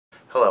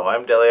Hello,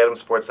 I'm Daily Item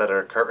Sports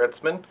Editor Kurt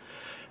Ritzman,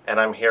 and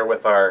I'm here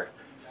with our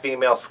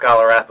Female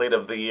Scholar Athlete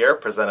of the Year,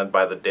 presented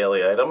by the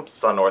Daily Item,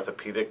 Sun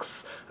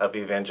Orthopedics of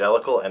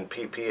Evangelical, and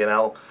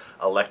PP&L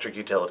Electric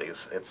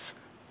Utilities. It's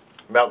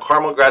Mount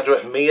Carmel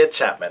graduate Mia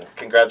Chapman.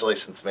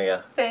 Congratulations,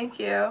 Mia. Thank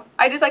you.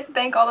 I'd just like to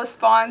thank all the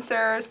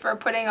sponsors for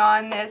putting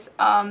on this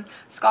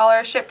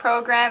scholarship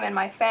program, and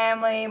my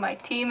family, my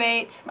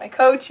teammates, my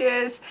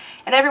coaches,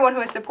 and everyone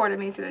who has supported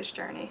me through this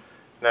journey.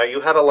 Now,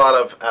 you had a lot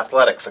of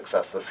athletic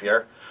success this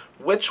year.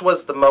 Which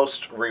was the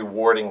most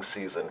rewarding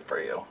season for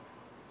you?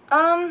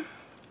 I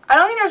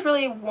don't think there's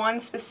really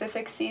one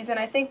specific season.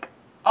 I think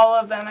all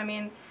of them. I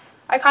mean,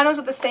 I kind of was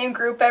with the same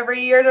group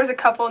every year. There's a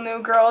couple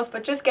new girls,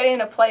 but just getting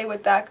to play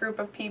with that group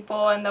of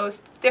people and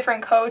those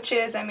different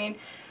coaches. I mean,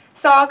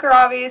 soccer,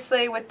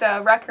 obviously, with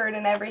the record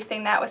and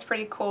everything, that was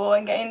pretty cool,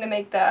 and getting to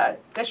make the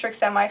district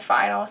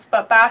semifinals.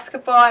 But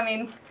basketball, I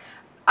mean,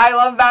 I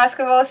love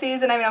basketball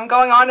season. I mean, I'm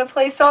going on to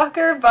play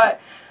soccer, but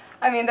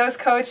I mean, those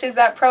coaches,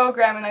 that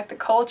program, and like the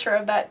culture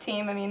of that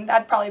team, I mean,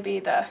 that'd probably be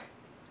the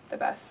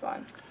best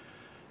one.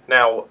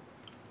 Now,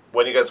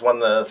 when you guys won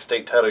the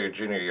state title your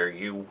junior year,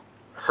 you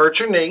hurt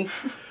your knee.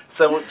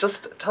 So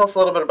just tell us a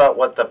little bit about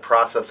what the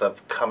process of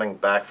coming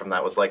back from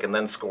that was like, and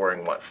then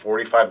scoring, what,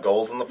 45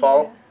 goals in the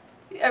fall?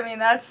 Yeah. I mean,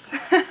 that's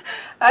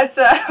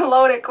a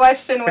loaded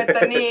question with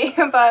the knee,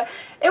 but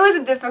it was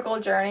a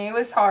difficult journey. It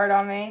was hard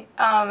on me.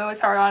 It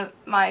was hard on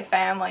my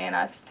family and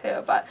us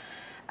too. But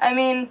I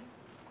mean,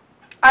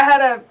 I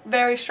had a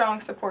very strong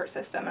support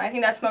system, and I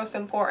think that's most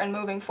important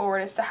moving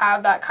forward, is to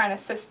have that kind of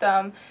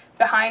system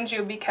behind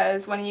you,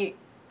 because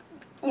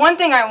one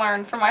thing I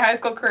learned from my high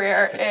school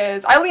career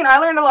is, I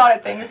learned a lot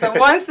of things, but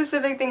one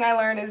specific thing I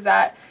learned is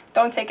that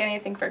don't take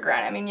anything for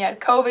granted. I mean, you had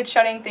COVID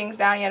shutting things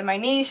down, you had my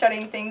knee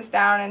shutting things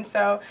down, and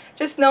so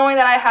just knowing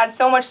that I had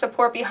so much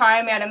support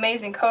behind me, I had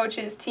amazing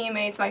coaches,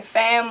 teammates, my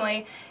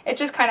family, it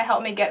just kind of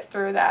helped me get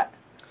through that.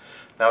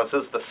 Now, this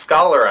is the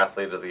Scholar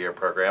Athlete of the Year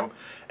program,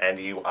 and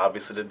you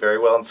obviously did very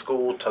well in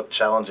school, took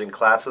challenging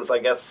classes. I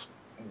guess,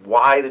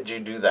 why did you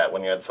do that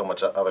when you had so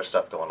much other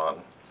stuff going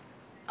on?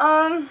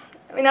 I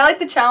mean, I like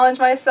to challenge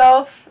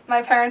myself.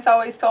 My parents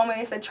always told me,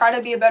 they said, try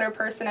to be a better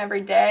person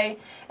every day,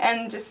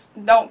 and just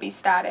don't be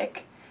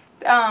static.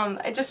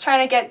 Just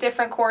trying to get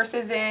different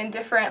courses in,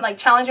 like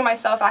challenging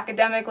myself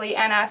academically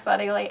and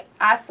athletically,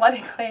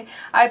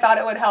 I thought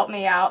it would help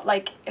me out,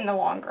 like, in the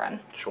long run.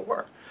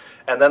 Sure.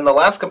 And then the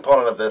last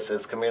component of this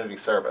is community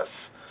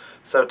service.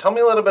 So tell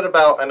me a little bit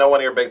about, I know one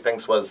of your big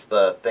things was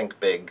the Think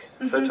Big.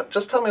 So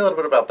just tell me a little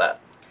bit about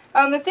that.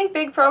 The Think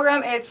Big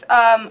program, it's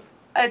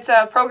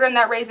a program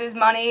that raises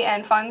money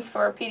and funds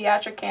for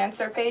pediatric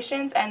cancer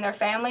patients and their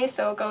families.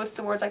 So it goes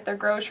towards like their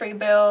grocery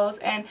bills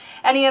and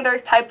any other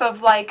type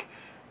of like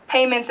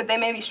payments that they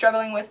may be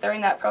struggling with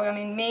during that program.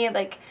 I mean,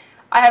 like,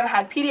 I haven't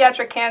had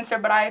pediatric cancer,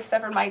 but I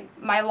suffered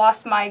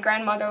lost my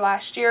grandmother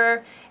last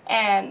year,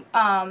 and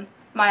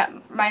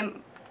my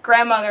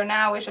grandmother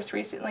now was just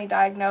recently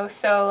diagnosed.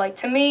 So like,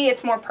 to me,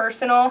 it's more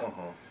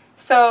personal.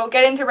 So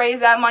getting to raise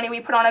that money, we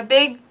put on a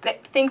big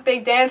Think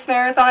Big dance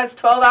marathon. It's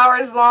 12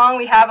 hours long.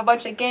 We have a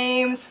bunch of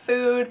games,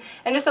 food,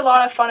 and just a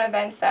lot of fun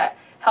events that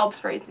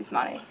helps raise this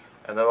money.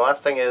 And then the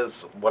last thing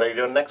is, what are you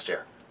doing next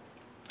year?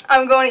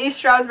 I'm going to East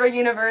Stroudsburg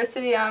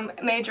University. I'm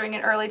majoring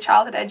in early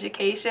childhood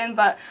education,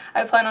 but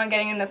I plan on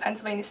getting in the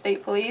Pennsylvania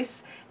State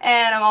Police,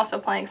 and I'm also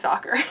playing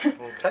soccer.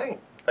 Okay.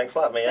 Thanks a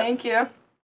lot, Mia. Thank you.